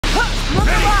Look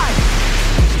alive!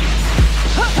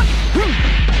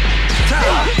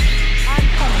 I'm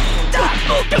coming.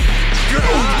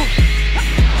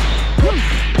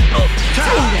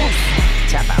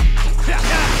 Tap out.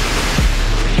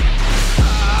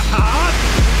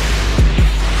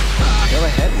 Go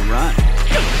ahead and run.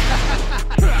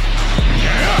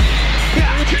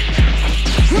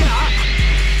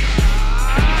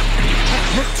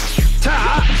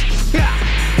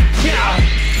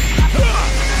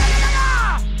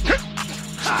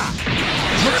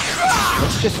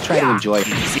 Let's just try to enjoy it.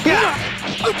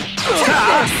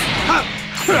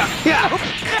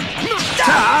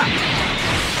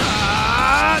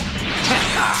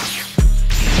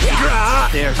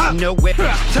 There's no way. Go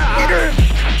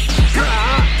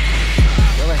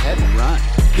ahead and run.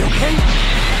 You okay?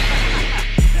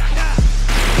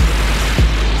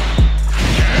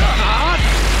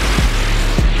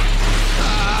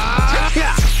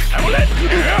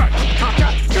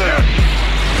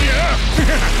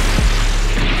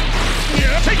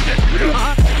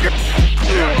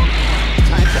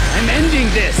 I'm ending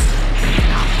this.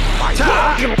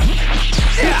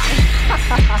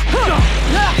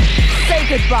 Say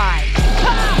goodbye.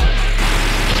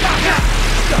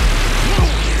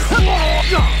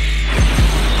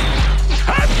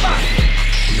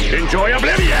 Enjoy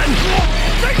oblivion!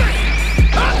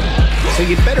 So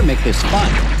you'd better make this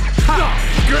fun.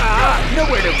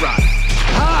 Nowhere to run!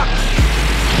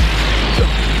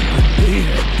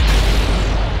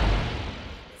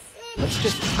 Let's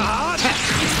just...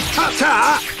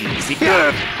 Easy. Go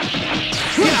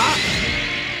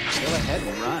ahead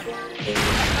and run.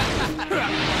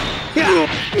 You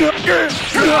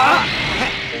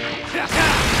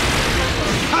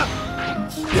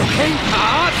okay?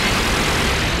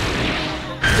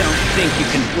 Don't think you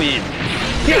can win.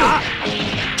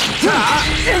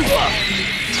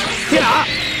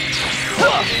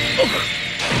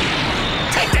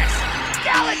 Take this!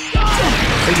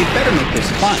 So you'd better make this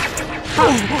fun.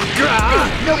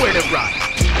 Nowhere to run!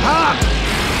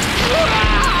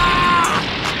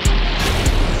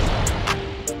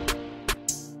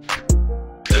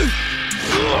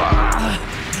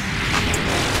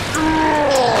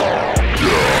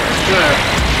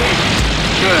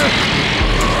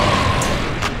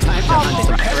 Time to hunt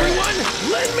some prey. Everyone,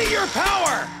 lend me your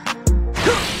power!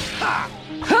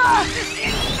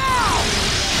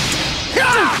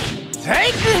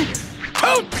 Take!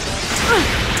 Toot!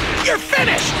 You're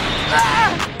finished!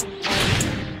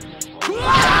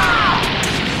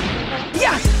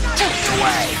 Yeah! Take it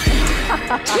away!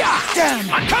 Yeah! Damn!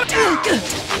 I'm coming!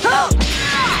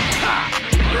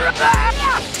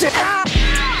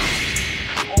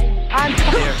 I'm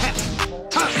coming.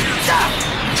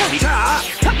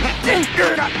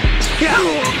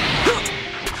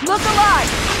 Look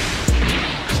alive!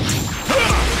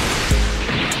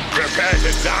 Prepare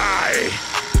to die!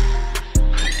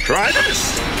 Try this!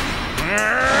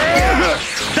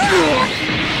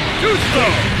 Too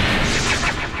slow!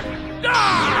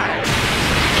 Die!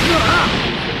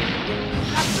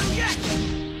 Not through yet!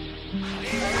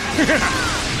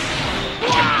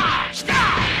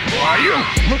 Who are you?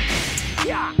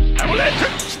 I will let you!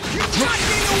 Not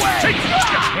getting away! Take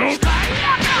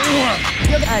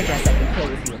I guess I can play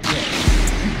with you a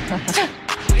bit.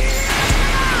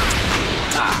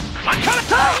 I'm coming!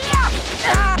 I'm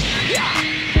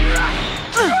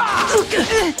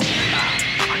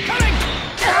coming!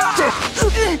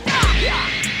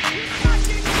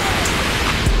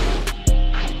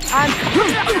 I'm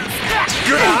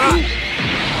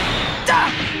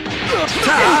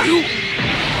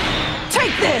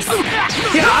Take this!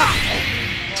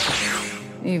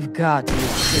 You've got to be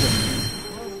kidding me.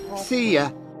 See ya.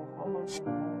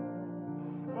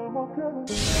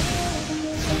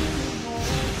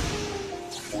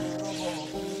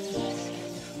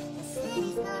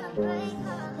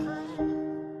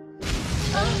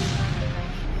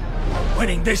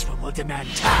 Winning this one will demand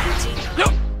tact.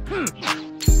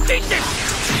 Take this!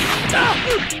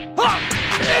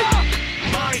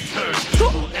 My turn,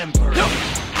 evil emperor.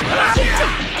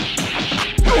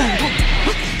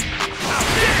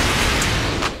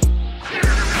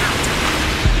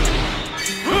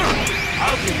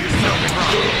 I'll give you something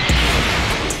wrong.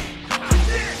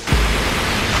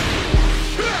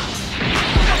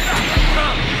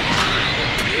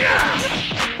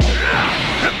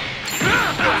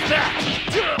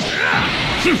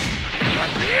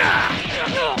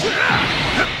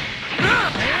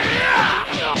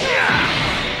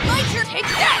 My turn, take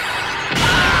that!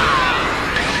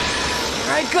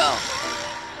 Here I go!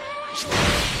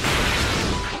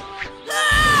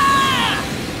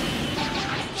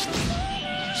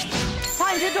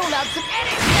 Time to dole out some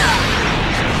energy!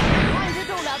 Time to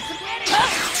dole out some energy!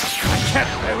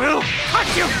 I will cut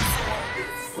you!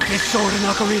 With this sword and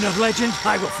Ocarina of Legend,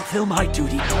 I will fulfill my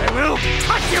duty. I will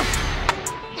cut you!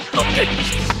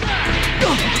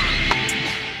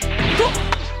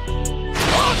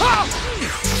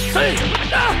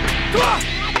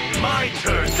 My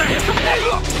turn!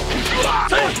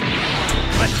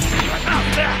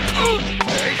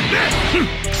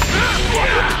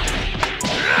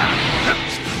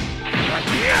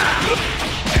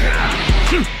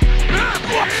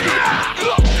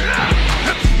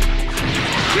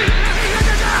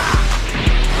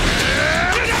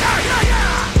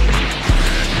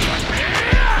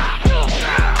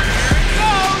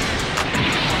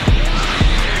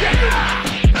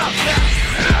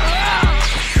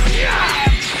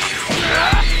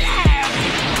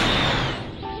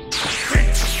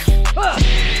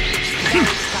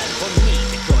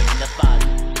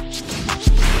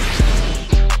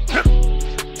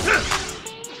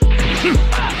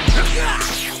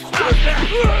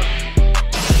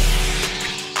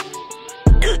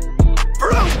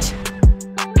 Brute!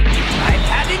 I've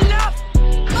had enough!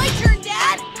 My turn,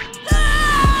 Dad!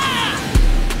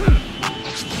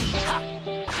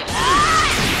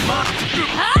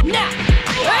 Now!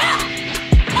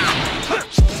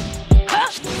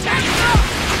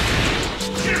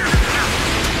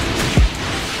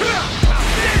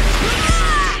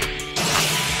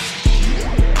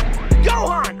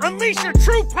 Gohan, unleash your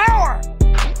true power!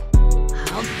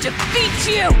 I'll defeat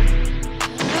you!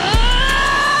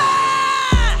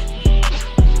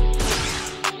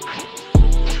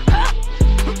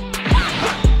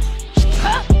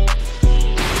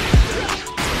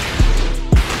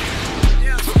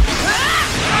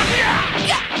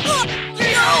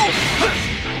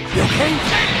 You okay?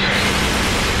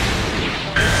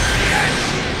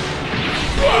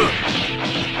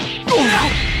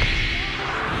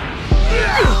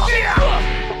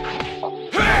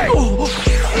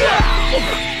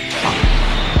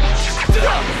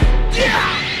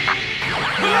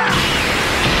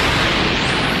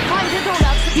 Time to dole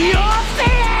out some You're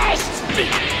finished!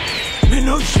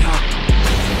 Minutia!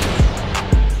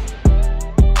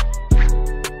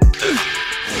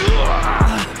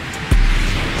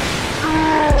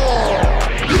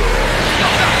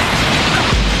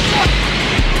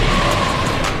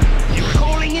 You're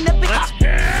calling in the big...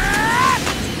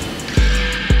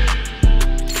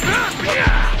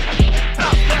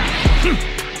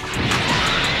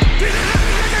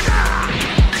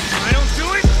 I don't do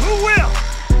it, who will?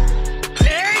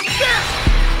 Take this!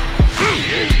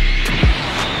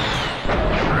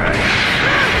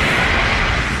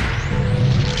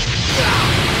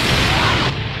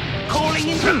 Calling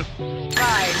in...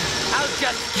 Fine, I'll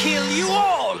just kill you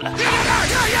all!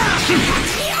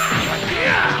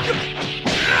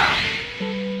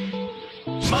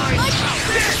 My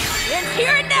power! It's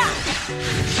here and now!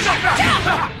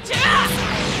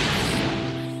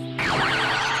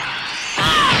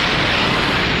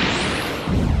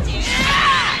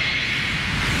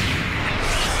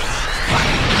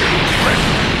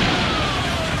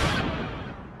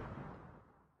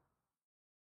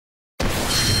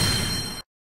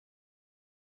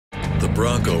 The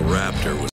Bronco Raptor was